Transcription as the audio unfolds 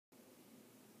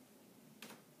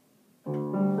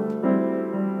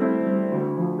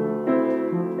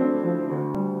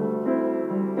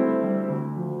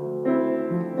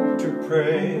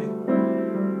pray,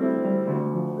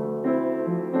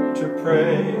 to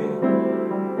pray,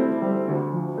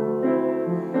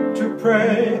 to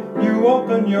pray. You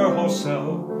open your whole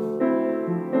self,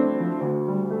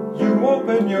 you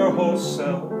open your whole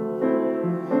self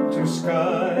to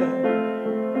sky,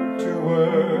 to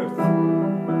earth,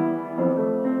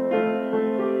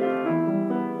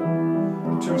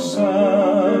 to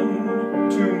sun,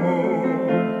 to moon,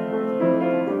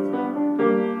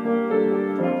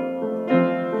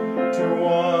 to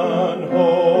one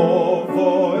whole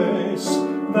voice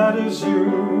that is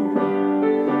you,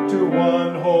 to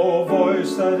one whole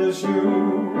voice that is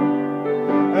you.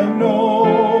 I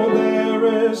know there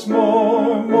is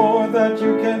more that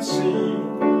you can see,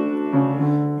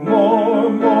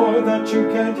 more that you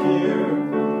can't hear,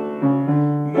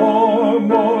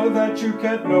 more that you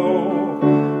can't know,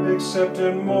 except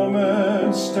in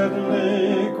moments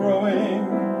steadily growing,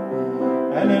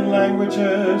 and in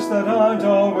languages that aren't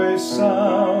always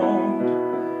sound,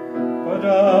 but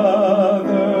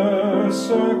other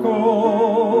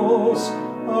circles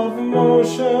of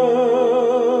motion.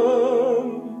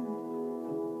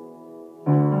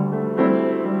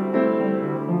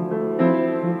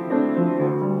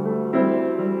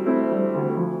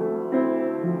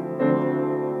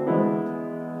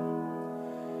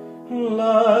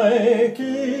 Like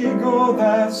eagle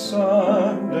that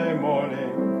Sunday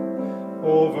morning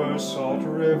over Salt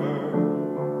River,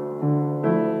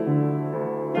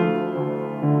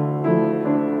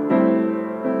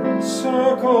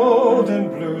 circled in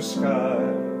blue sky,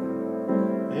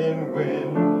 in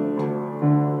wind,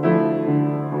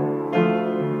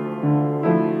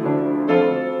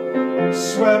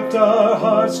 swept our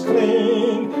hearts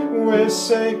clean with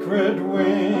sacred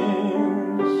wings.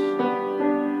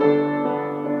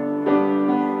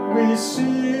 We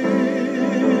see you,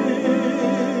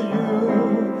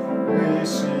 we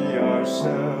see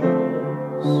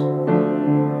ourselves,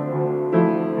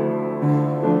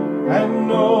 and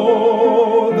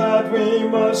know that we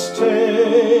must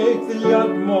take the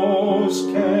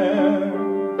utmost care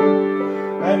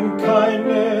and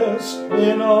kindness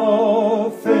in all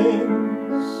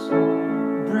things.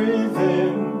 Breathe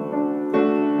in,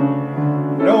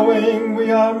 knowing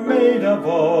we are made of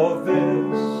all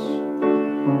this,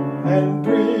 and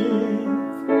breathe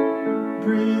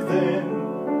in,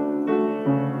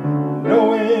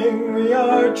 knowing we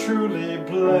are truly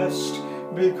blessed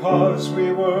because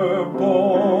we were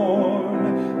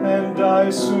born and die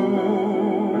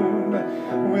soon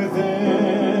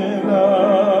within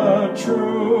a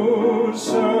true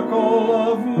circle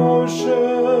of motion,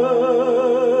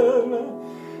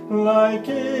 like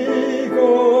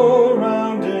eagle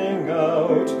rounding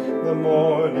out the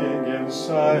morning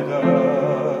inside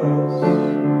us.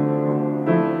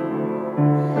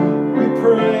 We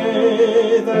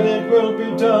pray that it will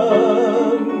be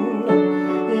done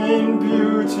in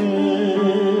beauty,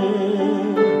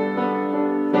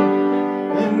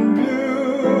 in beauty,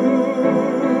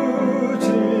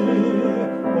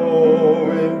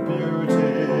 oh, in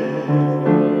beauty,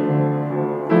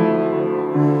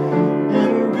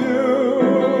 in beauty,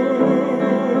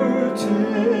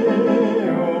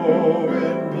 oh,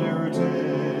 in beauty.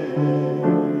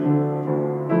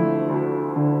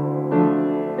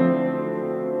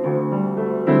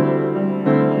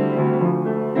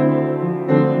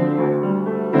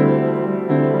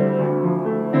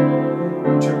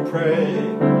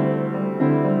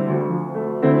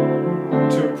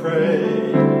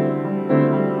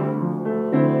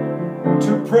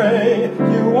 To pray,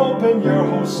 you open your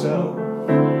whole self,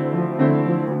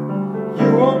 you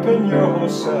open your whole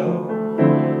self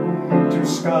to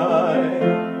sky,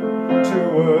 to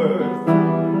earth,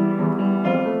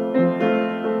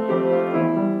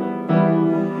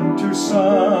 to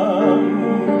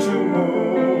sun, to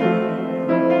moon,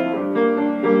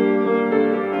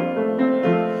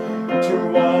 to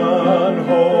one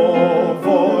whole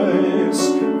voice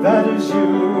that is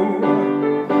you,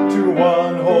 to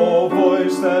one whole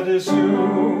voice that is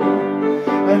you,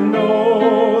 and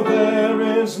know there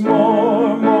is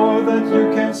more that you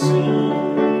can see,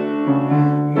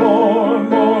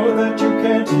 more that you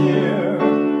can't hear,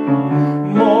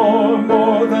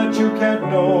 more that you can't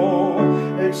know,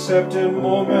 except in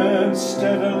moments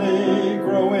steadily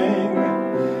growing,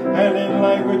 and in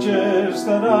languages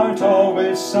that aren't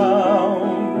always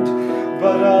sound,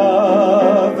 but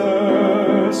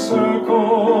other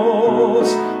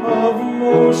circles of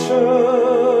motion.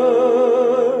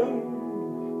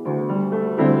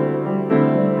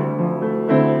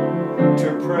 To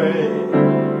pray,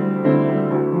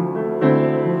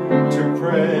 to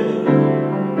pray,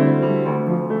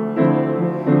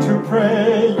 to pray,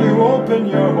 you open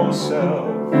your whole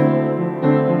self.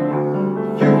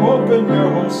 You open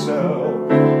your whole self.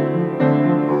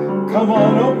 Come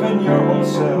on, open your whole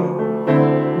self.